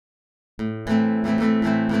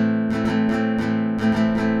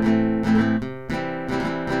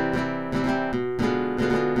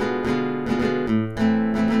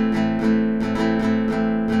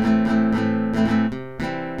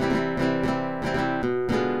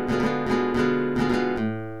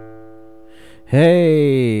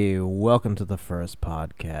Hey, welcome to the first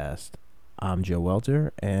podcast. I'm Joe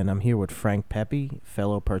Welter, and I'm here with Frank Pepe,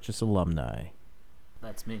 fellow Purchase alumni.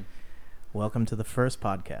 That's me. Welcome to the first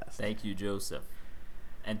podcast. Thank you, Joseph.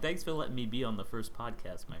 And thanks for letting me be on the first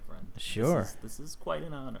podcast, my friend. Sure. This is quite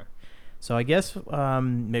an honor. So I guess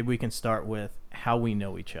maybe we can start with how we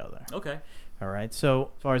know each other. Okay. All right.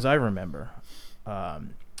 So as far as I remember,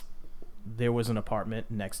 there was an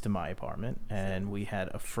apartment next to my apartment, and we had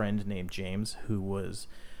a friend named James who was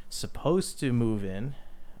supposed to move in,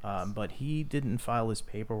 but he didn't file his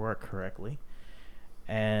paperwork correctly.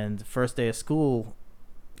 And first day of school,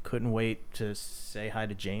 couldn't wait to say hi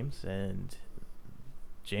to James, and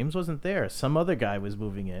James wasn't there. Some other guy was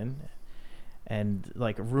moving in, and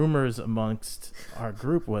like rumors amongst our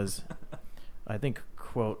group was, I think,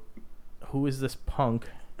 quote, "Who is this punk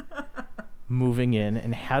moving in,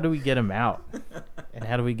 and how do we get him out? And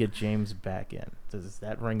how do we get James back in?" Does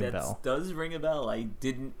that ring a bell? Does ring a bell. I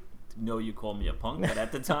didn't know you called me a punk, but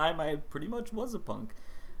at the time I pretty much was a punk.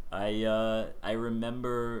 I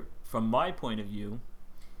remember, from my point of view,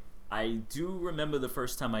 I do remember the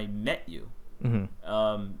first time I met you.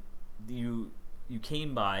 Mm-hmm. You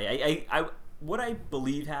came by. I what I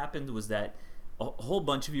believe happened was that a whole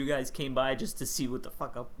bunch of you guys came by just to see what the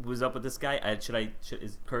fuck was up with this guy.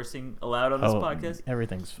 Is cursing allowed on this podcast?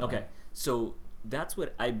 Everything's fine. Okay, so that's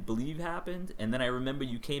what I believe happened. And then I remember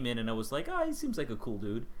you came in, and I was like, "Oh, he seems like a cool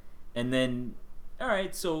dude." And then, all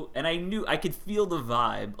right, so, and I could feel the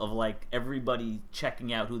vibe of like everybody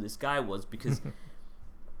checking out who this guy was, because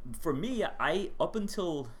for me, up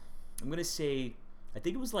until, I'm gonna say, I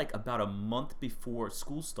think it was like about a month before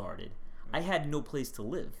school started, I had no place to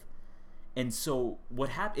live. And so what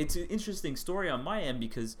happened, it's an interesting story on my end,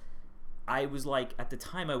 because I was like, at the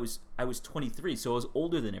time I was 23, so I was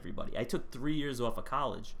older than everybody. I took 3 years off of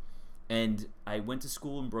college, and I went to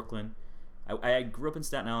school in Brooklyn. I grew up in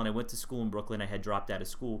Staten Island. I went to school in Brooklyn. I had dropped out of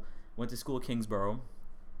school, went to school at Kingsborough,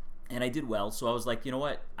 and I did well. So I was like, you know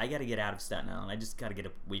what? I got to get out of Staten Island. I just got to get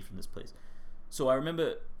away from this place. So I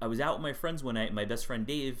remember I was out with my friends one night. My best friend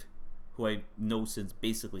Dave, who I know since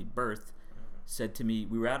basically birth, said to me,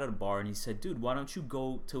 we were out at a bar, and he said, "Dude, why don't you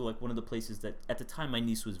go to like one of the places that," at the time my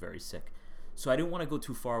niece was very sick, so I didn't want to go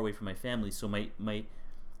too far away from my family. So my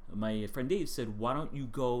friend Dave said, "Why don't you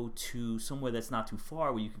go to somewhere that's not too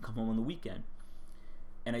far where you can come home on the weekend?"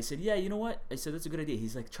 And I said, "Yeah, you know what?" I said, "That's a good idea."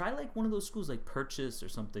 He's like, "Try like one of those schools like Purchase or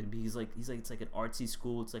something." He's like it's like an artsy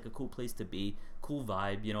school. It's like a cool place to be, cool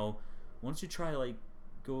vibe, you know. Why don't you try like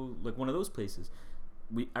go like one of those places?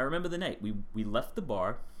 I remember the night we left the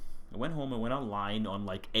bar. I went home. I went online on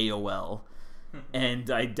like AOL, and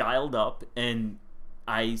I dialed up, and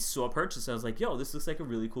I saw Purchase. I was like, "Yo, this looks like a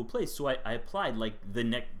really cool place." So I applied like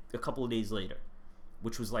a couple of days later,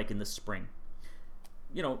 which was like in the spring.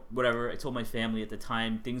 You know, whatever. I told my family at the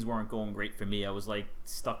time things weren't going great for me. I was like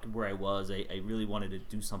stuck where I was. I really wanted to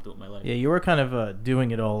do something with my life. Yeah, you were kind of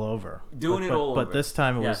doing it all over. But this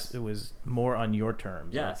time it was more on your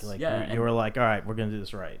terms. Yes, you were like, "All right, we're gonna do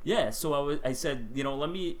this right." Yeah, so I said, you know, let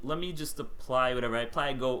me just apply, whatever. I apply,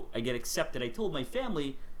 I get accepted. I told my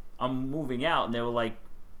family I'm moving out, and they were like,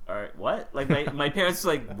 "All right, what?" Like my parents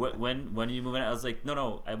were like, when are you moving out? I was like,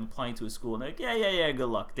 no, I'm applying to a school. And they're like, yeah, good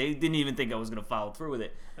luck. They didn't even think I was gonna follow through with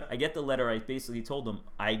it. I get the letter. I basically told them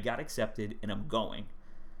I got accepted and I'm going.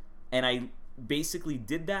 And I basically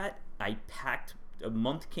did that. I packed. A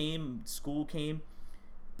month came, school came,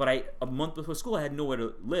 but a month before school I had nowhere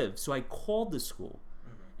to live. So I called the school,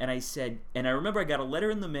 and I said, and I remember I got a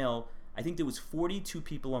letter in the mail. I think there was 42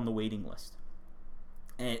 people on the waiting list,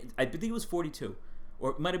 and I think it was 42. Or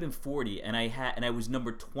it might have been 40, and I was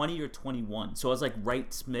number 20 or 21, so I was like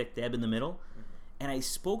right smack dab in the middle. And I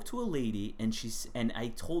spoke to a lady, and I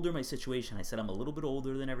told her my situation. I said, I'm a little bit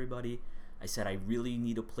older than everybody. I said, I really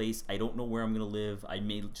need a place. I don't know where I'm gonna live. I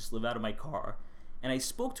may just live out of my car. And I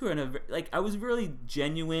spoke to her, and I was really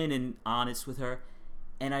genuine and honest with her.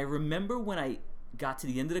 And I remember when I got to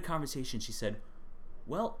the end of the conversation, she said,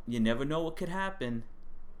 "Well, you never know what could happen,"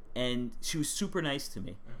 and she was super nice to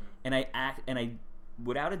me. And I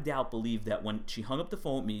without a doubt believe that when she hung up the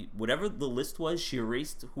phone with me, whatever the list was, she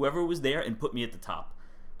erased whoever was there and put me at the top,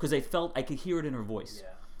 because I felt I could hear it in her voice.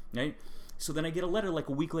 Yeah. Right. So then I get a letter like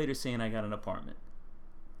a week later saying I got an apartment,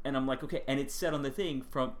 and I'm like, okay. And it said on the thing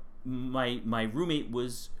from my roommate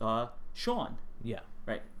was Sean. Yeah.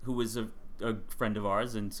 Right. Who was a friend of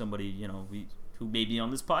ours and somebody, you know, who may be on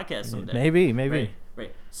this podcast someday. Maybe.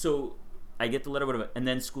 Right. So I get the letter, whatever, and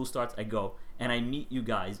then school starts. I go and I meet you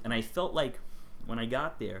guys, and I felt like, when I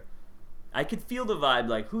got there, I could feel the vibe,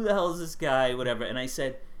 like, who the hell is this guy, whatever. And I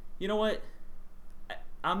said, you know what,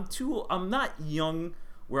 I'm not young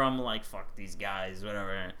where I'm like, fuck these guys,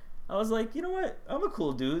 whatever. I was like, you know what? I'm a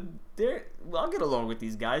cool dude. I'll get along with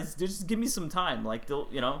these guys. Just give me some time. Like, they'll,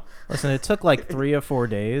 Listen, it took like 3 or 4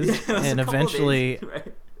 days, Yeah, and eventually days,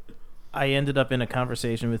 right? I ended up in a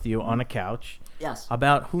conversation with you on a couch Yes.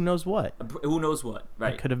 about who knows what. Who knows what?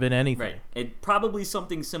 Right. It could have been anything. Right. It probably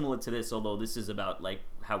something similar to this, although this is about like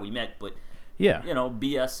how we met, but Yeah.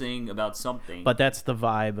 BSing about something. But that's the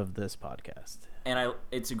vibe of this podcast. And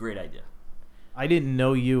it's a great idea. I didn't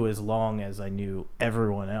know you as long as I knew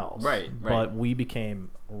everyone else. Right. But we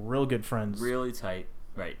became real good friends Really tight.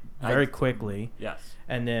 Right. very quickly. Yes.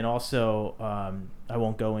 And then also, I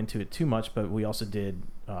won't go into it too much, but we also did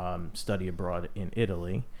study abroad in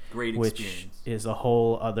Italy. Great which experience. is a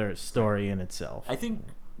whole other story in itself. I think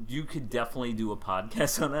you could definitely do a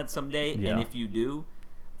podcast on that someday. Yeah. And if you do,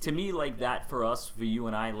 to me, like that for us, for you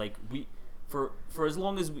and I, like for as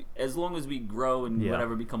long as we grow and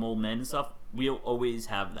whatever, become old men and stuff, we'll always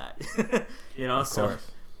have that. Of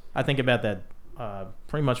course. I think about that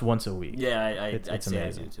pretty much once a week. Yeah, I'd say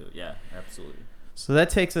amazing. I do too. Yeah, absolutely. So that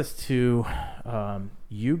takes us to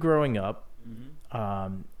you growing up,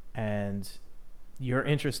 and your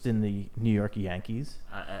interest in the New York Yankees.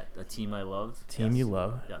 A team I love. You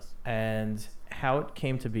love. Yes. And how it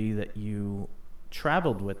came to be that you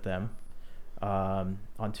traveled with them on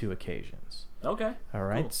 2 occasions. Okay. All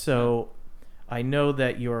right. Cool. So I know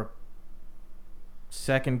that your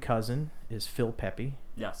second cousin is Phil Pepe.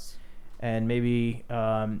 Yes. And maybe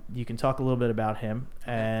you can talk a little bit about him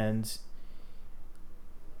and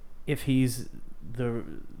if he's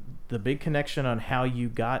the big connection on how you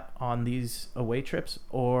got on these away trips,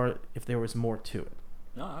 or if there was more to it.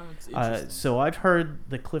 No, it's interesting. So I've heard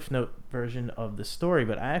the Cliff Note version of the story,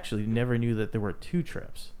 but I actually never knew that there were 2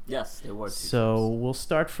 trips. Yes, there were 2 So trips. we'll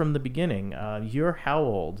start from the beginning. You're how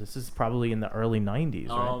old? This is probably in the early 90s,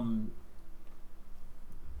 right?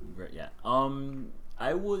 Right, yeah.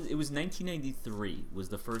 It was 1993 was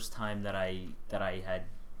the first time that I had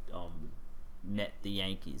met the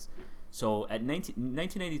Yankees. So at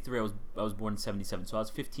 1993 I was born in 77, so I was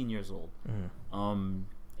 15 years old.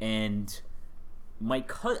 And my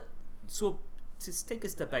cousin, so to take a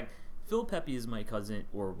step back, Phil Pepe is my cousin,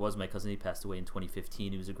 or was my cousin. He passed away in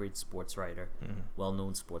 2015. He was a great sports writer,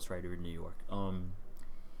 well-known sports writer in New York.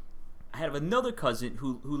 I have another cousin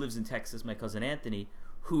who lives in Texas, my cousin Anthony,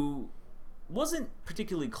 who wasn't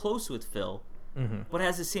particularly close with Phil, but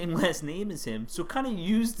has the same last name as him, so kind of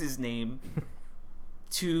used his name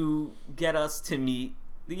to get us to meet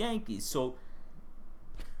the Yankees. So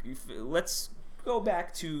let's go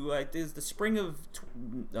back to the spring of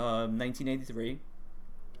 1983.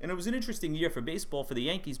 And it was an interesting year for baseball for the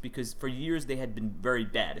Yankees because for years they had been very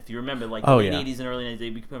bad. If you remember, like the late 80s and early 90s, they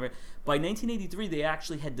became by 1983 they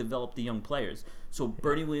actually had developed the young players. So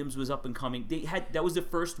Bernie Williams was up and coming. That was the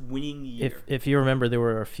first winning year. If you remember, there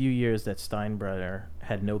were a few years that Steinbrenner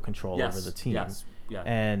had no control over the team. Yes. Yeah.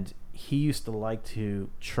 And he used to like to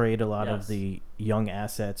trade a lot of the young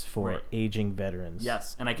assets for aging veterans.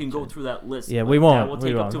 Yes, and I can go through that list. Yeah, we won't. That will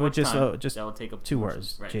take up too much time. Just that will take up 2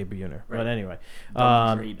 words, right. Jay Buhner. Right. But anyway.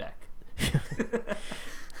 Back.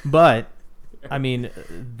 But, I mean,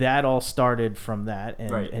 that all started from that. And,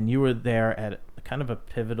 Right. and you were there at kind of a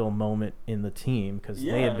pivotal moment in the team because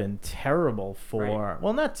they had been terrible for,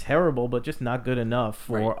 well, not terrible, but just not good enough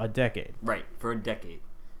for a decade. Right, for a decade.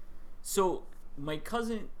 So my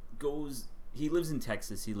cousin he lives in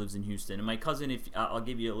Texas, he lives in Houston, and my cousin, I'll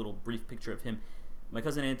give you a little brief picture of him. My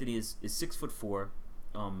cousin Anthony is 6'4",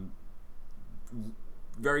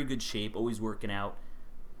 very good shape, always working out.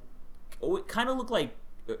 It kind of looked like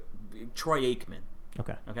Troy Aikman.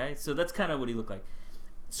 Okay, so that's kind of what he looked like.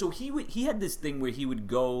 So he had this thing where he would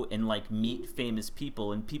go and like meet famous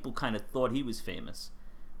people, and people kind of thought he was famous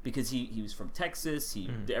because he was from Texas.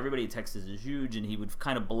 Everybody in Texas is huge, and he would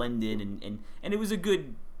kind of blend in, and it was a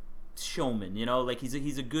good showman, like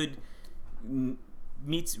he's a good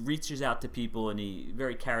reaches out to people, and he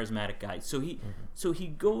very charismatic guy. So he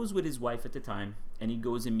goes with his wife at the time, and he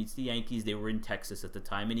goes and meets the Yankees. They were in Texas at the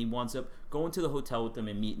time, and he winds up going to the hotel with them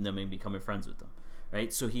and meeting them and becoming friends with them,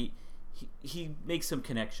 right? So he makes some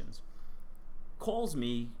connections, calls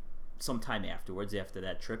me sometime afterwards after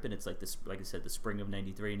that trip, and it's like this, like I said, the spring of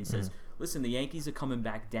 '93, and he says, listen, the Yankees are coming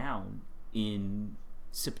back down in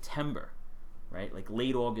September, right? Like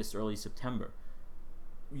late August, early September.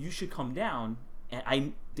 You should come down.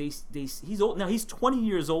 And he's old now. He's 20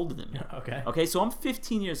 years older than me. Okay. So I'm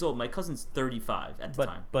 15 years old. My cousin's 35 at the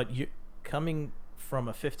time. But you coming from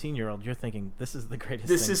a 15-year-old, you're thinking this is the greatest.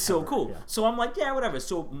 This thing is so ever. cool. Yeah. So I'm like, yeah, whatever.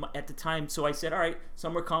 So at the time, so I said, all right,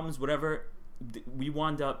 summer comes, whatever. We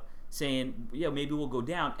wound up saying, yeah, maybe we'll go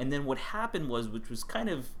down. And then what happened was, which was kind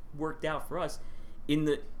of worked out for us, in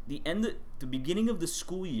the beginning of the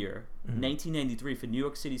school year, 1993 for New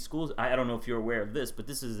York City schools. I don't know if you're aware of this, but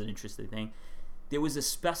this is an interesting thing. There was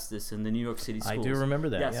asbestos in the New York City schools. I do remember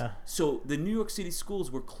that. Yes. Yeah. So the New York City schools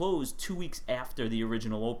were closed 2 weeks after the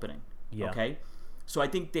original opening. Yeah. Okay. So I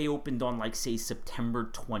think they opened on like say September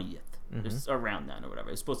 20th, just around then or whatever.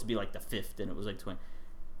 It was supposed to be like the 5th, and it was like 20.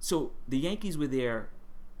 So the Yankees were there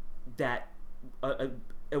that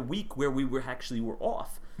a week where we were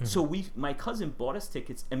off. So my cousin bought us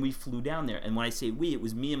tickets and we flew down there. And when I say we, it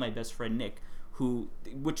was me and my best friend Nick,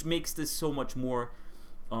 which makes this so much more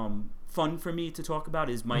fun for me to talk about.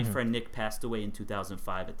 Is my friend Nick passed away in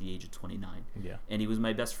 2005 at the age of 29. Yeah. And he was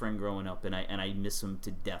my best friend growing up, and I miss him to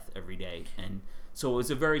death every day. And so it was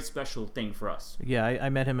a very special thing for us. Yeah, I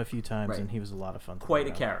met him a few times, Right. and he was a lot of fun. Quite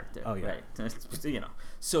a character. Oh, yeah. Right.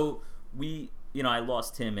 So I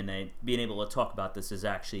lost him, and being able to talk about this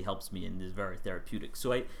actually helps me and is very therapeutic.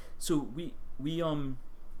 So we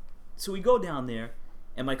go down there,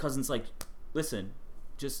 and my cousin's like, listen,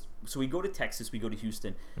 so we go to Texas, we go to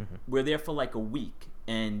Houston. We're there for like a week,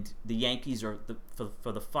 and the Yankees are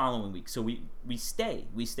for the following week. So we stay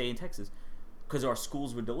in Texas because our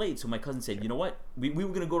schools were delayed. So my cousin said, you know what, we were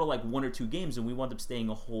going to go to like 1 or 2 games, and we wound up staying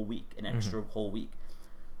a whole week, an extra whole week.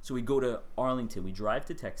 So we go to Arlington. We drive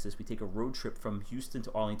to Texas. We take a road trip from Houston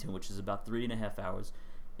to Arlington, which is about 3.5 hours.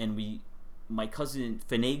 And my cousin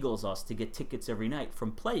finagles us to get tickets every night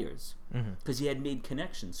from players because he had made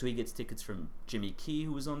connections. So he gets tickets from Jimmy Key,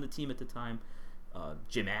 who was on the team at the time,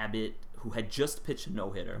 Jim Abbott, who had just pitched a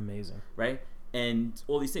no-hitter. Amazing. Right? And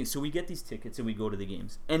all these things. So we get these tickets and we go to the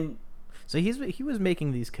games. And so he was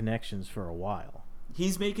making these connections for a while.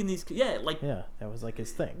 He's making these, that was like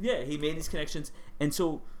his thing. Yeah, he made these connections, and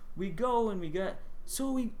so we go and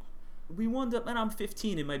we wound up, and I'm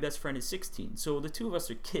 15 and my best friend is 16, so the two of us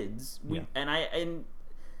are kids. And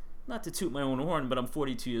not to toot my own horn, but I'm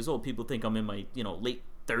 42 years old. People think I'm in my late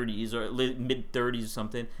 30s or mid 30s or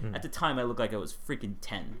something. At the time, I looked like I was freaking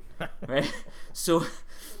 10, right? So,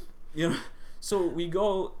 so we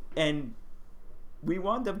go and we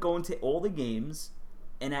wound up going to all the games.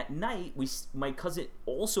 And at night, my cousin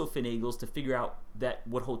also finagles to figure out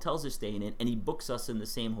what hotels they're staying in, and he books us in the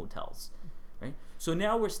same hotels, right? So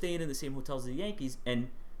now we're staying in the same hotels as the Yankees, and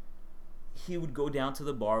he would go down to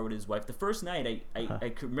the bar with his wife. The first night, I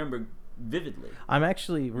could remember vividly. I'm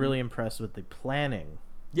actually really impressed with the planning.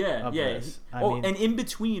 Yeah. This. And in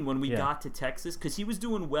between when we got to Texas, because he was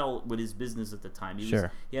doing well with his business at the time. He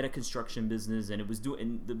had a construction business, and it was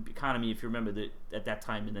doing the economy. If you remember at that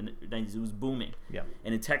time in the 90s, it was booming. Yeah.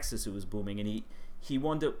 And in Texas, it was booming. And he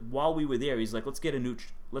wanted to, while we were there, he's like, let's go get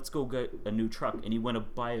a new truck. And he went to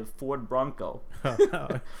buy a Ford Bronco,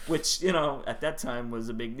 which at that time was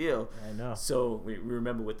a big deal. I know. So we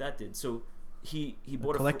remember what that did. So. He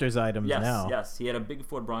bought collector's items now. Yes, he had a big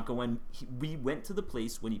Ford Bronco. When we went to the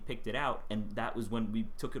place when he picked it out, and that was when we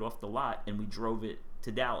took it off the lot and we drove it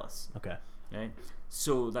to Dallas. Okay. Right.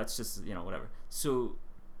 So that's just whatever. So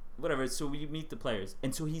whatever. So we meet the players,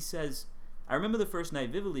 and so he says, I remember the first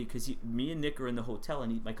night vividly because me and Nick are in the hotel,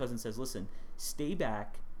 and my cousin says, "Listen, stay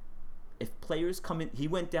back. If players come in," he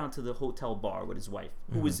went down to the hotel bar with his wife,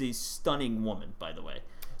 who was a stunning woman, by the way.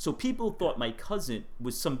 So people thought my cousin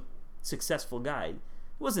was some successful guy.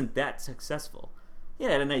 He wasn't that successful. He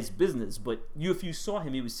had a nice business, but if you saw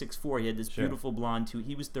him, he was 6'4". He had this beautiful blonde too.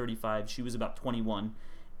 He was 35. She was about 21,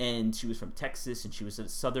 and she was from Texas, and she was a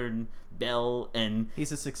Southern belle, and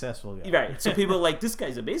he's a successful guy. Right. So people are like, this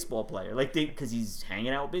guy's a baseball player, because he's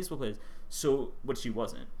hanging out with baseball players. So, but she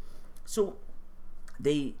wasn't. So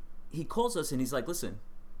he calls us and he's like, listen,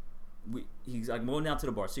 he's like, I'm going down to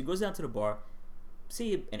the bar. So he goes down to the bar.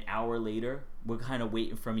 Say an hour later, we're kind of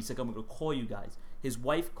waiting for him. He's like, I'm going to call you guys. His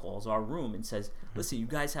wife calls our room and says, listen, you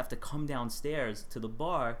guys have to come downstairs to the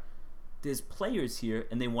bar. There's players here,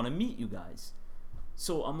 and they want to meet you guys.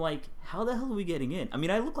 So I'm like, how the hell are we getting in? I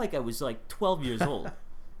mean, I look like I was like 12 years old.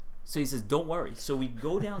 So he says, don't worry. So we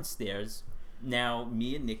go downstairs. Now,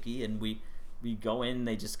 me and Nikki, and we go in.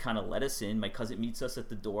 They just kind of let us in. My cousin meets us at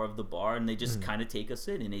the door of the bar, and they just kind of take us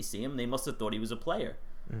in. And they see him. They must have thought he was a player.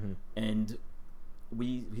 And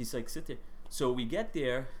he's like, sit there. So we get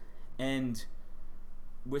there, and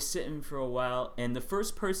we're sitting for a while, and the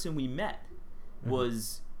first person we met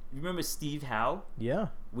was, you remember Steve Howe? Yeah.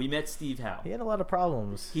 We met Steve Howe. He had a lot of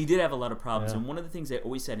problems. He did have a lot of problems, and one of the things I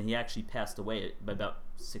always said, and he actually passed away about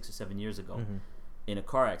 6 or 7 years ago in a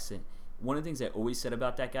car accident. One of the things I always said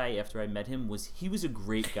about that guy after I met him was he was a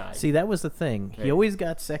great guy. See, that was the thing. Right. He always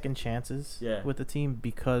got second chances Yeah. with the team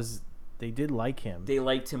because they did like him. They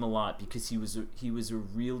liked him a lot because he was a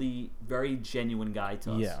really very genuine guy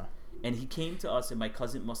to us. Yeah. And he came to us, and my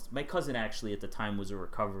cousin actually at the time was a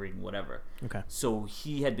recovering whatever. Okay. So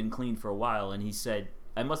he had been clean for a while, and he said,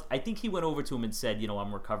 I think he went over to him and said,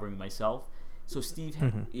 I'm recovering myself. So Steve,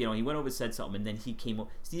 he went over and said something, and then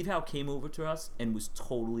Steve Howe came over to us and was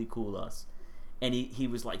totally cool to us. And he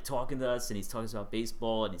was like talking to us, and he's talking about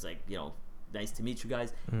baseball, and he's like, nice to meet you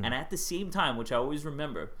guys. And at the same time, which I always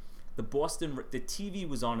remember, the TV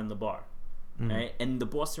was on in the bar, right? And the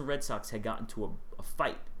Boston Red Sox had gotten to a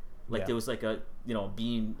fight. Like there was like a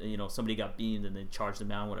beam, somebody got beamed and then charged them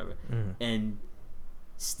down, whatever. And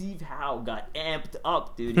Steve Howe got amped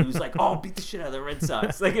up, dude. He was like, "Oh, beat the shit out of the Red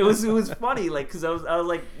Sox!" Like it was funny, like because I was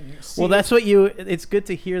like, well, that's what you. It's good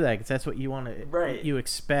to hear that because that's what you want to. Right. You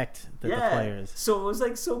expect that the players. So it was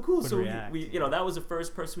like so cool. So react. we that was the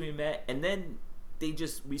first person we met, and then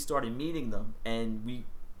we started meeting them, and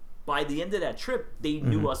by the end of that trip, they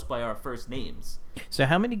knew us by our first names. So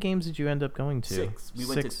how many games did you end up going to? 6. We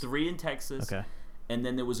went to 3 in Texas. Okay. And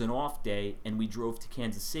then there was an off day, and we drove to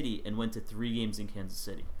Kansas City and went to 3 games in Kansas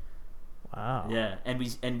City. Wow. Yeah, and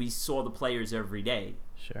we saw the players every day.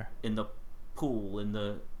 Sure. In the pool, in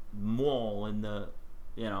the mall, in the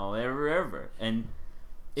everywhere. And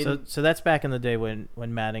so that's back in the day when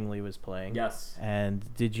Mattingly was playing. Yes. And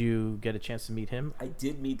did you get a chance to meet him? I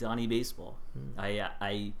did meet Donnie Baseball. We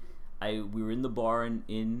were in the bar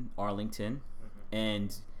in Arlington,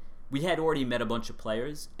 and we had already met a bunch of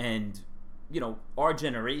players, and our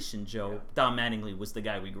generation, Joe, Don Mattingly was the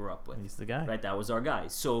guy we grew up with. He's the guy. Right, that was our guy.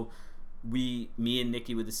 So me and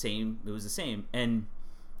Nicky were the same. It was the same. And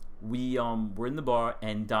we were in the bar,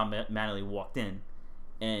 and Don Mattingly walked in,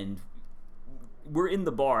 and we're in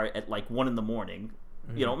the bar at like 1 a.m.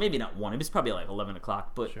 Maybe not 1. It was probably like 11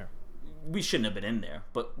 o'clock, but sure. We shouldn't have been in there.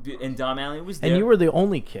 And Don Mattingly was there. And you were the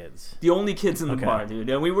only kids. The only kids in the bar, dude.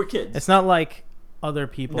 And we were kids. It's not like other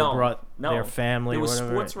people brought their family. There was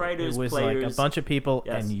sports writers, it was players, like a bunch of people,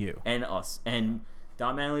 yes, and you and us. And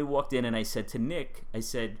Don Mattingly walked in, and I said to Nick,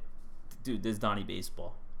 "Dude, there's Donnie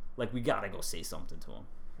Baseball. Like, we gotta go say something to him."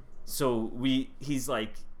 So he's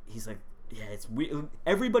like, yeah, it's weird.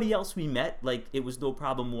 Everybody else we met, like, it was no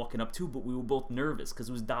problem walking up to, but we were both nervous because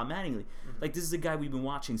it was Don Mattingly. Like, this is a guy we've been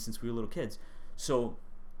watching since we were little kids. So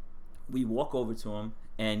we walk over to him,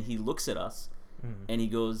 and he looks at us, and he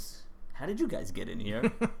goes, "How did you guys get in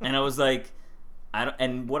here?" And I was like,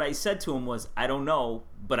 and what I said to him was, "I don't know,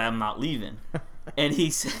 but I'm not leaving." And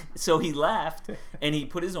so he laughed, and he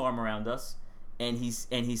put his arm around us, and he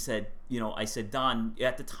said, I said, "Don,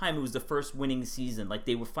 at the time it was the first winning season, like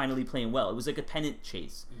they were finally playing well. It was like a pennant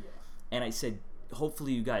chase." Yeah. And I said,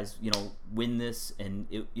 "Hopefully you guys, win this, and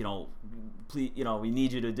please, we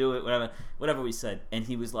need you to do it, whatever we said." And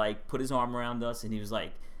he was like, put his arm around us, and he was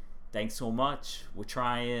like, "Thanks so much. We're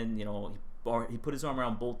trying." He put his arm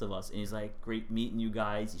around both of us, and he's like, "Great meeting you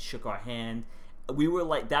guys." He shook our hand. We were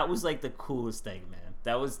like, that was like the coolest thing, man.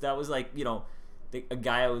 That was like, a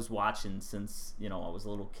guy I was watching since I was a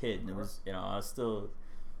little kid, and it was I was still.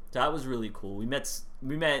 That was really cool. We met.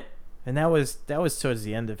 And that was towards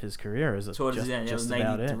the end of his career. Towards the end, it was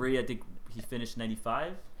 93. I think he finished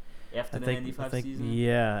 95 after the 95 season.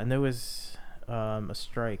 Yeah, and there was a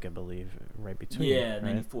strike, I believe, right between. Yeah, right?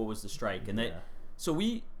 94 was the strike, and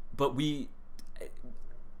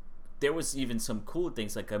there was even some cool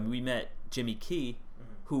things, like we met Jimmy Key,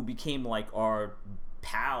 who became like our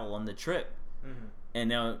pal on the trip. And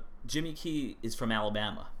now Jimmy Key is from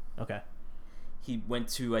Alabama. Okay.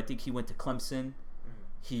 I think he went to Clemson.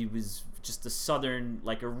 He was just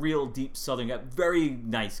a real deep Southern guy, very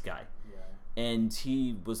nice guy. Yeah. And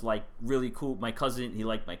he was like really cool. He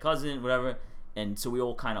liked my cousin, whatever. And so we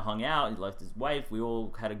all kind of hung out. He left his wife. We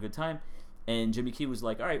all had a good time. And Jimmy Key was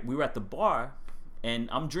like, all right, we were at the bar, and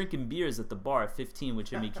I'm drinking beers at the bar at 15 with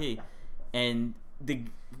Jimmy Key. And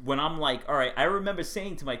when I'm like, all right, I remember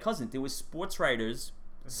saying to my cousin, there was sports writers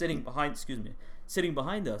sitting behind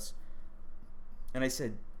us. And I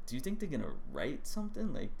said, "Do you think they're going to write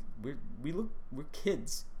something? Like, we're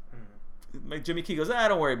kids." Jimmy Key goes,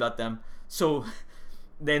 "Don't worry about them." So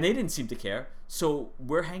then they didn't seem to care. So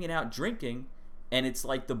we're hanging out drinking, and it's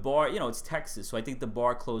like the bar, it's Texas. So I think the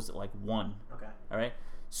bar closed at like 1. Okay. All right.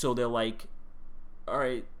 So they're like, all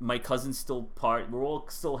right, my cousin's still we're all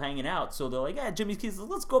still hanging out. So they're like, "Yeah, Jimmy Key's,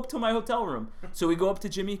 let's go up to my hotel room." So we go up to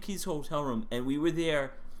Jimmy Key's hotel room, and we were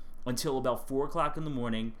there until about 4 o'clock in the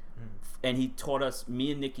morning. and he taught us,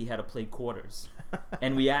 me and Nikki, how to play quarters.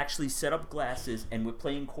 And we actually set up glasses, and we're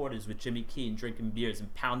playing quarters with Jimmy Key and drinking beers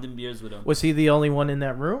and pounding beers with him. Was he the only one in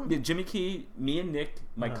that room? Yeah, Jimmy Key, me and Nick,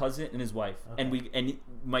 my cousin, and his wife. Okay. And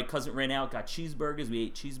my cousin ran out, got cheeseburgers. We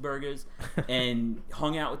ate cheeseburgers and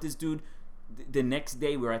hung out with this dude. The next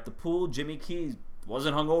day, we were at the pool. Jimmy Key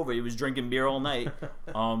wasn't hungover. He was drinking beer all night.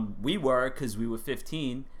 We were, because we were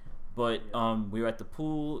 15. But we were at the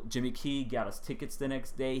pool. Jimmy Key got us tickets the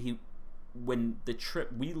next day. When the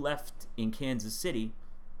trip, we left in Kansas City,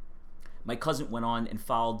 my cousin went on and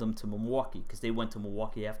followed them to Milwaukee, because they went to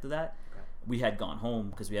Milwaukee after that. Okay. We had gone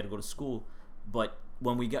home because we had to go to school. But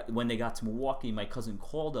when they got to Milwaukee, my cousin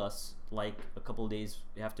called us like a couple of days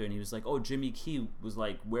after, and he was like, "Oh, Jimmy Key was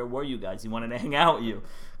like, where were you guys? He wanted to hang out with you,"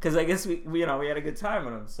 because I guess we had a good time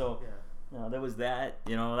with him. So there was that.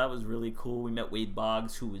 That was really cool. We met Wade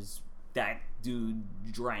Boggs, who was, that dude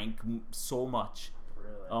drank so much.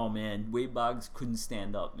 Really? Oh man, Wade Boggs couldn't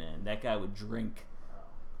stand up, man. That guy would drink. Oh.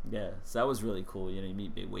 Yeah, so that was really cool. You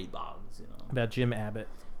meet Wade Boggs. About Jim Abbott.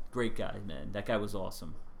 Great guy, man. That guy was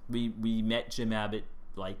awesome. We met Jim Abbott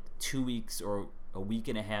like 2 weeks or a week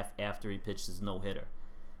and a half after he pitched his no-hitter,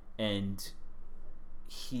 and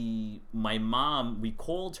my mom, we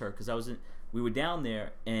called her because we were down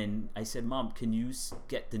there, and I said, "Mom, can you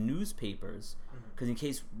get the newspapers? Because in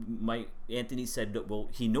case Anthony said that, well,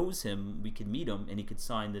 he knows him, we could meet him, and he could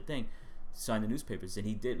sign the newspapers." And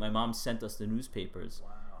he did. My mom sent us the newspapers.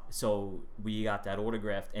 Wow. So we got that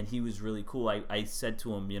autographed, and he was really cool. I said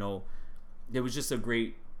to him, there was just a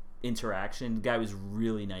great interaction. The guy was a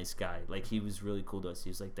really nice guy. Like, he was really cool to us.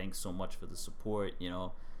 He was like, "Thanks so much for the support."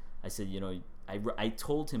 I said, I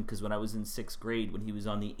told him, because when I was in 6th grade, when he was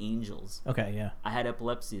on the Angels, I had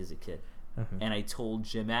epilepsy as a kid. And I told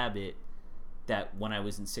Jim Abbott that when I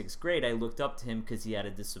was in 6th grade, I looked up to him because he had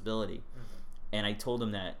a disability. And I told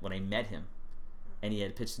him that when I met him, and he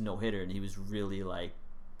had pitched a no-hitter, and he was really like,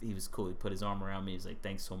 he was cool. He put his arm around me. He was like,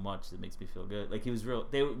 "Thanks so much. It makes me feel good." Like, he was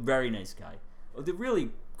they were very nice guy. They're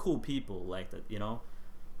really cool people like that,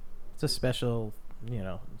 It's a special,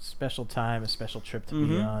 special time, a special trip to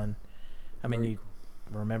be on. I mean, you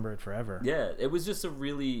remember it forever. Yeah, it was just a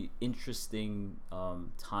really interesting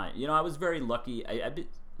time. I was very lucky.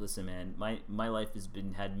 Listen, man, my life has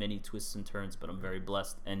had many twists and turns, but I'm very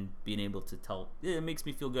blessed, and being able to tell, it makes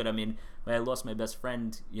me feel good. I mean, when I lost my best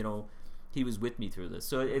friend, he was with me through this,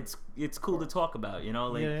 so it's cool to talk about,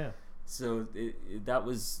 Yeah. So that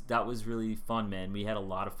was really fun, man. We had a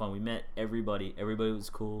lot of fun. We met everybody. Everybody was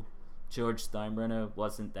cool. George Steinbrenner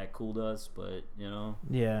wasn't that cool to us, but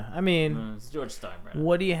Yeah, I mean, it's George Steinbrenner.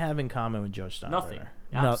 What do you have in common with George Steinbrenner?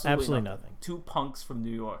 Nothing. Absolutely nothing. Two punks from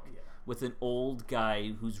New York with an old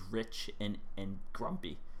guy who's rich and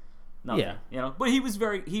grumpy. Nothing. Yeah. But he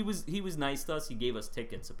was nice to us. He gave us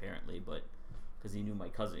tickets apparently, but because he knew my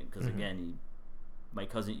cousin. Because again, my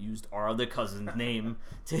cousin used our other cousin's name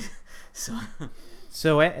to.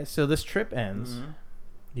 So this trip ends.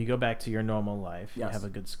 You go back to your normal life. Yes. You have a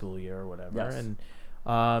good school year or whatever, yes.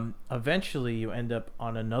 and eventually you end up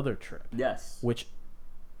on another trip. Yes. Which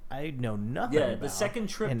I know nothing about. Yeah, the second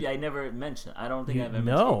trip I never mentioned. I don't think I've ever.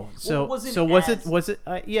 No. So was it?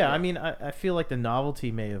 Yeah. I mean, I feel like the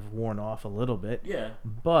novelty may have worn off a little bit. Yeah.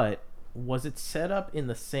 But was it set up in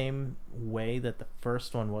the same way that the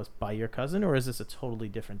first one was by your cousin, or is this a totally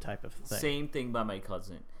different type of thing? Same thing by my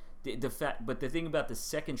cousin. But the thing about the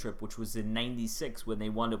second trip, which was in '96 when they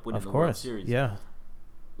wound up winning the World Series. Yeah.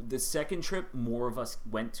 The second trip, more of us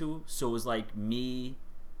went to, so it was like me,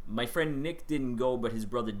 my friend Nick didn't go, but his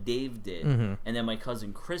brother Dave did, and then my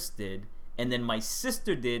cousin Chris did, and then my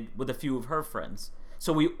sister did with a few of her friends.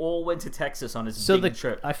 So we all went to Texas on this big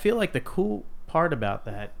trip. I feel like the cool part about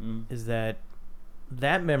that is that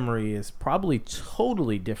memory is probably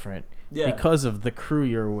totally different because of the crew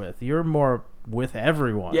you're with. You're more with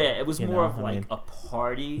everyone. Yeah, it was more of a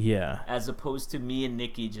party. Yeah. As opposed to me and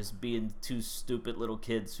Nikki just being two stupid little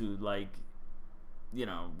kids who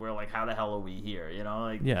we're like, how the hell are we here?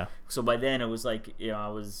 Yeah. So by then it was like, I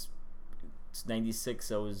was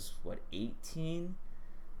 96. I was 18.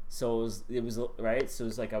 So it was right. So it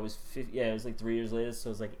was like I was 50. Yeah, it was like 3 years later. So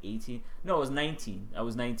it was like 18. No, it was 19. I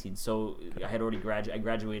was 19. So I had already graduated. I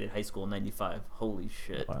graduated high school in '95. Holy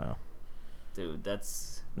shit. Wow. Dude,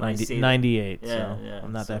 that's 98. Yeah, so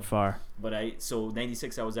I'm not that far. But so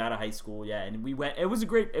 96. I was out of high school. Yeah, and we went. It was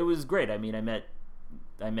great. I mean, I met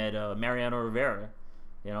Mariano Rivera.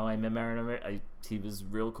 I met Mariano Rivera. He was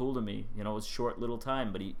real cool to me. It was a short little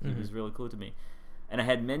time, but he was really cool to me. And I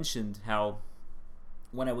had mentioned how,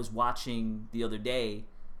 when I was watching the other day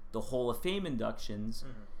the Hall of Fame inductions,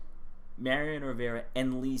 Mariano Rivera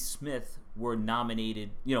and Lee Smith were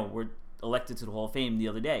nominated, were elected to the Hall of Fame the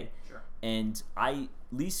other day. Sure. And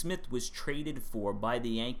Lee Smith was traded for by the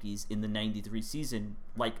Yankees in the 93 season,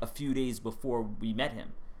 like a few days before we met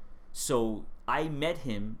him. So I met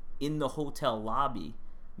him in the hotel lobby,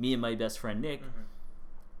 me and my best friend Nick,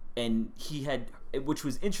 and he had, which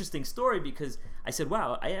was interesting story because I said,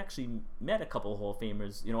 wow, I actually met a couple of Hall of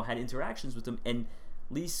Famers, had interactions with him. And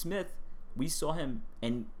Lee Smith, we saw him,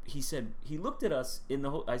 and he said, he looked at us in the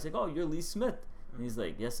I was like, oh, you're Lee Smith. And he's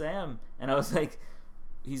like, yes, I am. And I was like,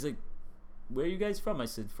 he's like, where are you guys from? I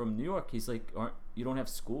said, from New York. He's like, you don't have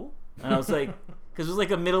school? And I was like, because it was like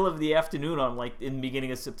the middle of the afternoon on like in the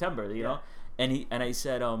beginning of September, know? And I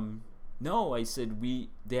said, no, I said,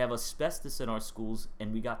 they have asbestos in our schools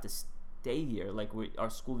and we got to stay here. Like our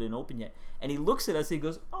school didn't open yet. And he looks at us, he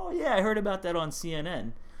goes, oh yeah, I heard about that on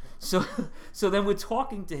CNN. So then we're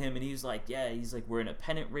talking to him and he's like, we're in a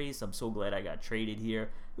pennant race. I'm so glad I got traded here.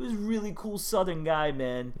 He was a really cool Southern guy,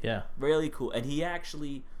 man. Yeah. Really cool. And he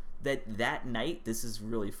actually, that night, this is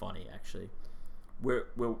really funny actually. We're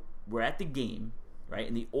at the game, right?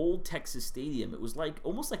 In the old Texas Stadium. It was like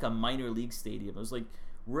almost like a minor league stadium. It was like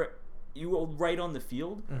you were right on the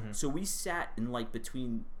field. Mm-hmm. So we sat in like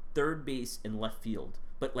between third base and left field,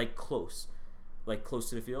 but like close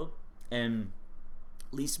to the field. And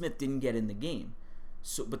Lee Smith didn't get in the game,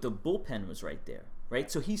 but the bullpen was right there,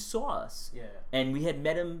 right? So he saw us, and we had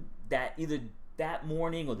met him either that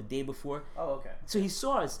morning or the day before. Oh, okay. So he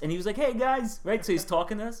saw us, and he was like, "Hey guys," right? So he's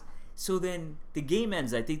talking to us. So then the game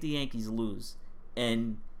ends. I think the Yankees lose,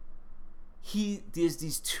 and there's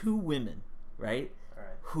these two women, right? All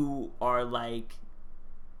right. Who are like,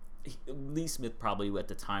 Lee Smith probably at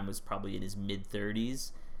the time was probably in his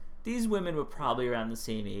mid-30s. These women were probably around the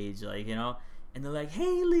same age, like, and they're like,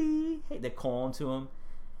 hey, Lee. Hey, they're calling to him.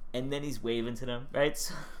 And then he's waving to them, right?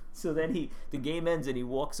 So then the game ends and he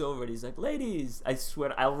walks over and he's like, ladies. I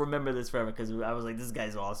swear, I'll remember this forever because I was like, this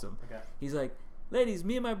guy's awesome. Okay. He's like, ladies,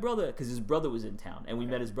 me and my brother, because his brother was in town and we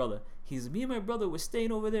met his brother. He's like, me and my brother were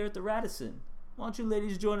staying over there at the Radisson. Why don't you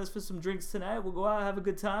ladies join us for some drinks tonight? We'll go out and have a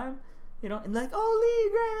good time. And like,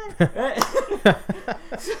 oh, Lee, great. Right?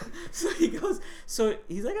 so he goes, so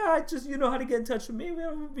he's like, all right, just, how to get in touch with me.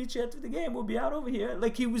 We'll meet you after the game. We'll be out over here.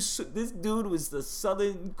 Like, this dude was the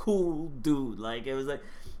Southern cool dude. Like, it was like,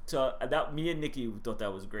 so me and Nikki thought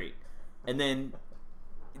that was great. And then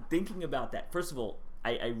thinking about that, first of all,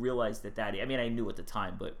 I realized that I mean, I knew at the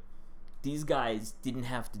time, but these guys didn't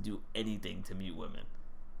have to do anything to meet women.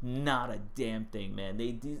 Not a damn thing, man.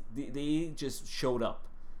 They just showed up.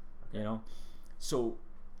 So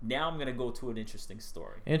now I'm gonna go to an interesting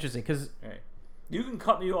story. Interesting, because you can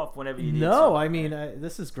cut me off whenever you need. No, I mean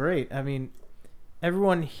this is great. I mean,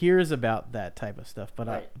 everyone hears about that type of stuff,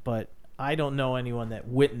 but I don't know anyone that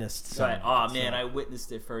witnessed something. Right. Oh man, I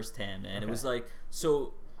witnessed it firsthand, man. Okay. It was like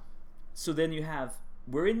so then you have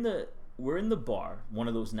we're in the bar one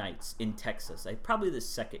of those nights in Texas, like probably the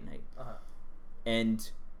second night,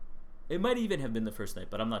 and it might even have been the first night,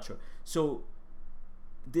 but I'm not sure. So.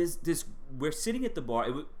 This we're sitting at the bar.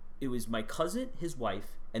 It was my cousin, his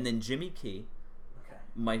wife, and then Jimmy Key,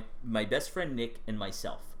 my best friend Nick, and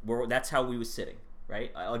myself. That's how we were sitting,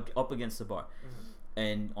 right, up against the bar,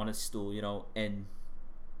 and on a stool, and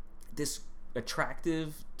this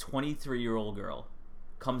attractive 23-year-old girl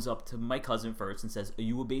comes up to my cousin first and says, "Are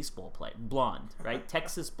you a baseball player?" Blonde, right?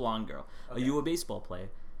 Texas blonde girl. Okay. "Are you a baseball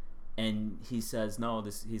player?" And he says, "No."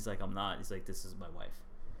 He's like, "I'm not." He's like, "This is my wife."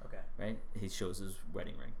 Right? He shows his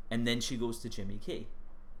wedding ring. And then she goes to Jimmy Key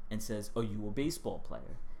and says, "Are you a baseball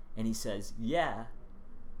player?" And he says, "Yeah,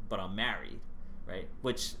 but I'm married." Right?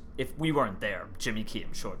 Which, if we weren't there, Jimmy Key,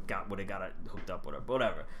 I'm sure, would have got it hooked up with her. But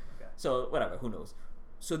whatever. Okay. So, whatever. Who knows?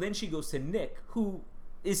 So then she goes to Nick, who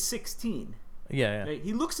is 16. Yeah. Right?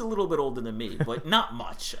 He looks a little bit older than me, but not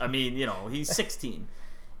much. I mean, he's 16.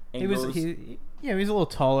 And he's a little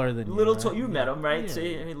taller than you. Right? You met him, right? Yeah. So,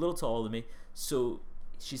 a little taller than me. So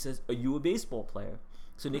she says, "Are you a baseball player?"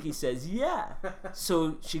 So Nikki says, "Yeah."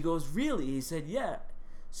 So she goes, "Really?" He said, "Yeah."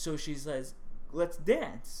 So she says, "Let's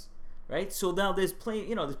dance." Right? So now there's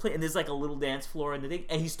and there's like a little dance floor in the thing,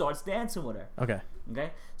 and he starts dancing with her. Okay.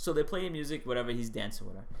 So they're playing music, whatever, he's dancing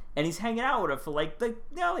with her. And he's hanging out with her for like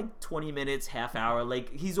 20 minutes, half hour.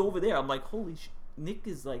 Like, he's over there. I'm like, holy Nick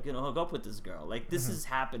is like, hook up with this girl. Like, this is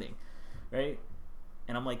happening. Right?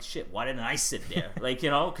 And I'm like, shit, why didn't I sit there? Like,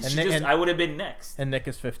 because I would have been next. And Nick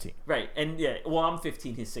is 15. Right. And yeah, well, I'm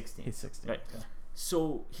 15, he's 16. He's 16. Right. Okay.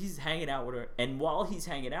 So he's hanging out with her. And while he's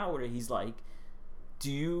hanging out with her, he's like,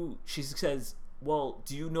 she says, "Well,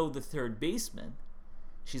 do you know the third baseman?"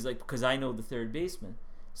 She's like, "Because I know the third baseman."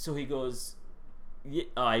 So he goes, yeah,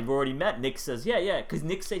 I've already met. Nick says, yeah, because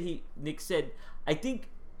Nick said, I think,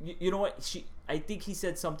 you know what, I think he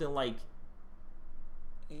said something like,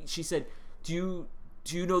 she said, do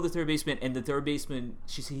you know the third baseman? And the third baseman,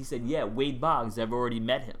 he said, yeah, Wade Boggs, I've already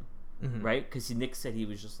met him, right? Because Nick said he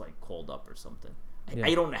was just like called up or something. Yeah.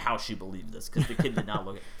 I don't know how she believed this because the kid did not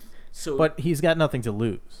look it. So, but he's got nothing to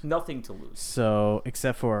lose. Nothing to lose. So,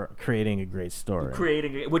 except for creating a great story.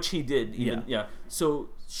 Which he did. Yeah.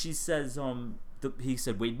 So she says, he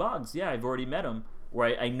said, Wade Boggs, yeah, I've already met him. Or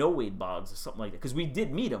I know Wade Boggs or something like that. Because we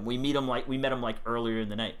did meet him. We met him like earlier in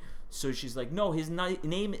the night. So she's like, no, his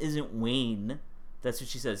name isn't Wayne. That's what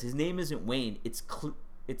she says. His name isn't Wayne. It's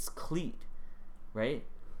Cleet. Right?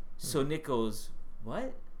 So Nick goes,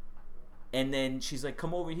 what? And then she's like,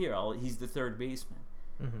 come over here. He's the third baseman.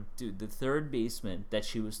 Dude, the third baseman that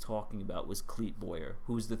she was talking about was Clete Boyer,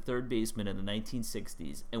 who was the third baseman in the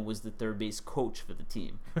 1960s and was the third base coach for the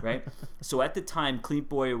team, right? So at the time, Clete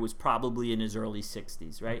Boyer was probably in his early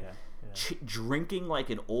 60s, right? Yeah. Drinking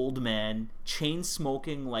like an old man, chain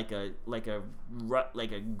smoking like a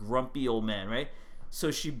grumpy old man, right?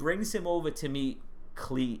 So she brings him over to meet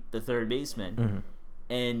Clete, the third baseman,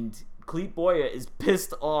 and Clete Boyer is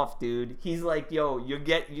pissed off, dude. He's like, yo,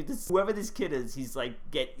 whoever this kid is, he's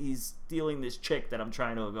stealing this chick that I'm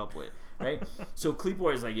trying to hook up with, right? So Clete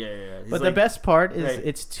Boyer's like, yeah. He's but like, the best part is right.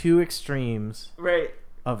 It's two extremes right.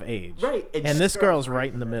 of age. Right. And this girl's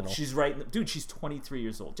right in the middle. She's right. Dude, she's 23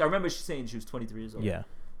 years old. I remember she saying she was 23 years old. Yeah.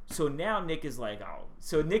 So now Nick is like, oh.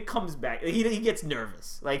 So Nick comes back. He gets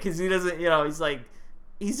nervous. Like, because he doesn't, he's like,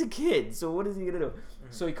 he's a kid. So what is he going to do?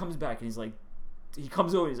 So he comes back and he's like, he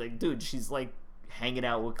comes over and he's like, dude, she's like hanging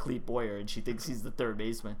out with Clete Boyer and she thinks he's the third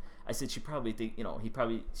baseman. I said, she probably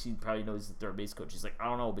knows the third base coach. She's like, I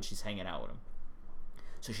don't know, but she's hanging out with him.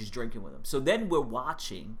 So she's drinking with him. So then we're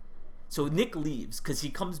watching. So Nick leaves because he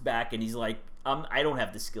comes back and he's like, I don't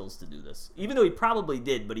have the skills to do this. Even though he probably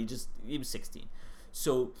did, but he was 16.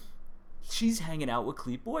 So she's hanging out with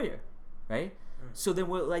Clete Boyer, right? So then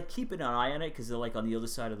we're like keeping an eye on it because they're like on the other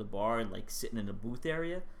side of the bar and like sitting in the booth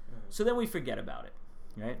area. So then we forget about it,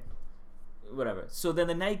 right? Whatever. So then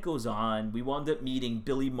the night goes on. We wound up meeting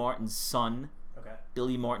Billy Martin's son,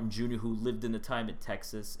 Billy Martin Jr., who lived in the time in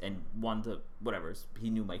Texas and wound up, whatever. He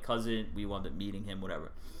knew my cousin. We wound up meeting him,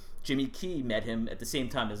 whatever. Jimmy Key met him at the same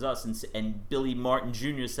time as us, and Billy Martin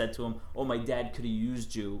Jr. said to him, "Oh, my dad could have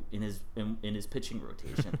used you in his pitching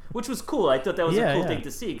rotation," which was cool. I thought that was a cool thing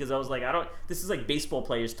to see because I was like, this is like baseball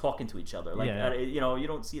players talking to each other, like you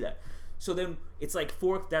don't see that. So then it's like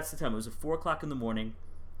 4. That's the time. It was at 4:00 in the morning.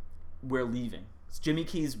 We're leaving. Jimmy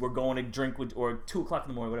Keys, we're going to drink with, or 2:00 in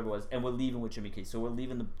the morning, whatever it was, and we're leaving with Jimmy Keys. So we're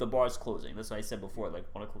leaving. The bar's closing. That's what I said before, like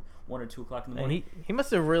 1 or 2 o'clock in the morning. And he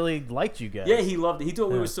must have really liked you guys. Yeah, he loved it. He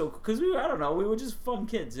thought we were so, because I don't know, we were just fun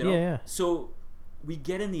kids, you know. Yeah. So we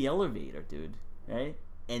get in the elevator, dude, right?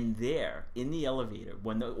 And there, in the elevator,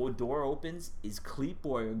 when the door opens, is Clete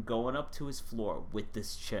Boyer going up to his floor with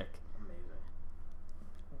this chick.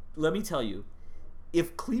 Let me tell you,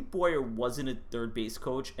 if Clete Boyer wasn't a third base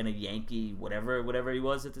coach and a Yankee, whatever he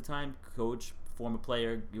was at the time, coach, former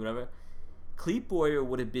player, whatever, Clete Boyer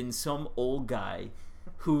would have been some old guy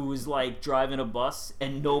who was like driving a bus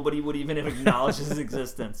and nobody would even acknowledge his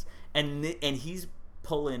existence. And he's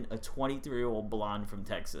pulling a 23-year-old blonde from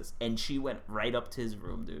Texas, and she went right up to his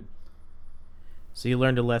room, dude. So you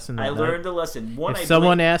learned a lesson. I learned a lesson. If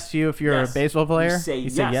someone asked you if you're a baseball player, you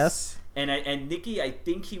say yes. And Nicky, I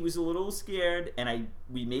think he was a little scared, and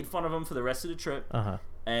we made fun of him for the rest of the trip.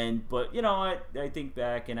 But you know what? I think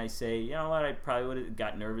back and I say, you know what? I probably would have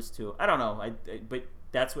got nervous too. I don't know. But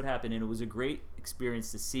that's what happened, and it was a great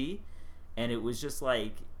experience to see. And it was just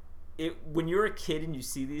like, when you're a kid and you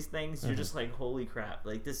see these things, you're just like, holy crap!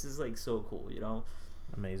 Like, this is like so cool, you know.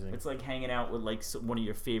 Amazing. It's like hanging out with like one of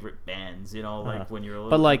your favorite bands, you know, like when you're a little.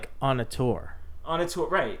 But like on a tour. On a tour,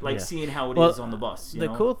 right? Like seeing how it is on the bus. The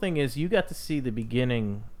cool thing is you got to see the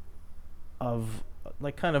beginning of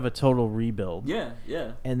like kind of a total rebuild. Yeah,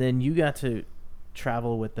 yeah. And then you got to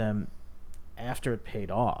travel with them after it paid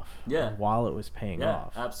off. Yeah. While it was paying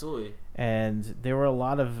off. Yeah, absolutely. And there were a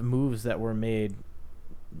lot of moves that were made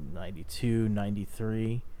 92,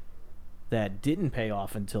 93 that didn't pay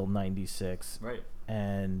off until 96. Right.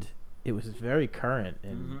 And it was very current,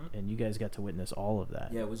 and you guys got to witness all of that.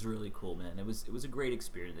 Yeah, it was really cool, man. It was a great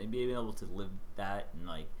experience. And being able to live that and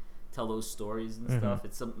like tell those stories and stuff,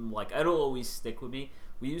 it's something like it'll always stick with me.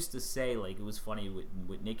 We used to say, like, it was funny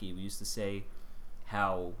with Nicky. We used to say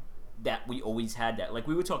how that we always had that. Like,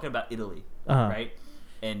 we were talking about Italy, right?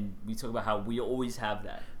 And we talk about how we always have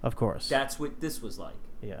that. Of course. That's what this was like.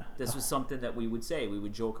 Yeah. This was something that we would say. We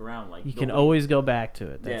would joke around like You can nobody- always go back to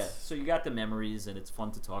it. Yeah. That's, So you got the memories, and it's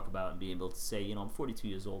fun to talk about and be able to say, I'm 42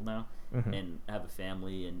 years old now, Mhm. and have a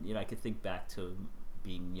family, and I could think back to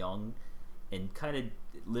being young, and kind of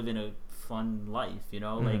living a fun life.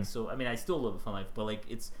 Like, so I mean, I still live a fun life, but like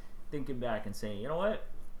it's thinking back and saying, you know what,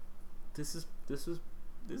 this is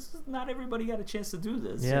not everybody got a chance to do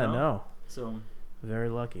this. Yeah, no. So Very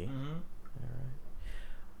lucky. mhm. All right.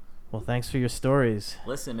 Well, thanks for your stories.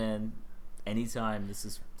 Listen, man, anytime. This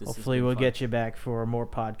has Hopefully been we'll fun. get you back for more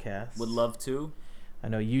podcasts. Would love to. I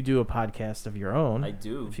know you do a podcast of your own. I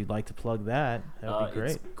do. If you'd like to plug that, that would be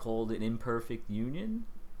great. It's called An Imperfect Union.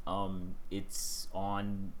 It's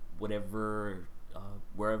on whatever,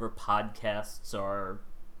 wherever podcasts are.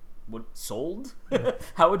 What sold?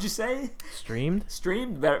 How would you say? Streamed?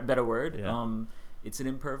 Streamed. Better word. Yeah. It's An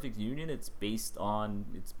Imperfect Union. It's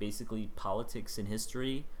basically politics and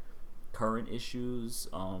history, current issues,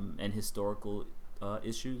 and historical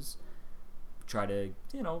issues. Try to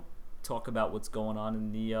talk about what's going on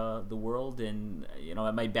in the world, and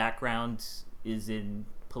my background is in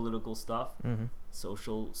political stuff, Mm-hmm.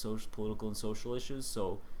 social, political and social issues.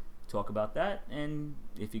 So talk about that, and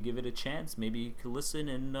if you give it a chance, maybe you could listen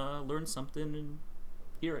and learn something and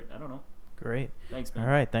hear it. I don't know. Great. Thanks, man.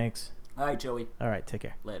 All right, thanks. All right, Joey. All right, take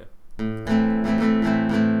care. Later.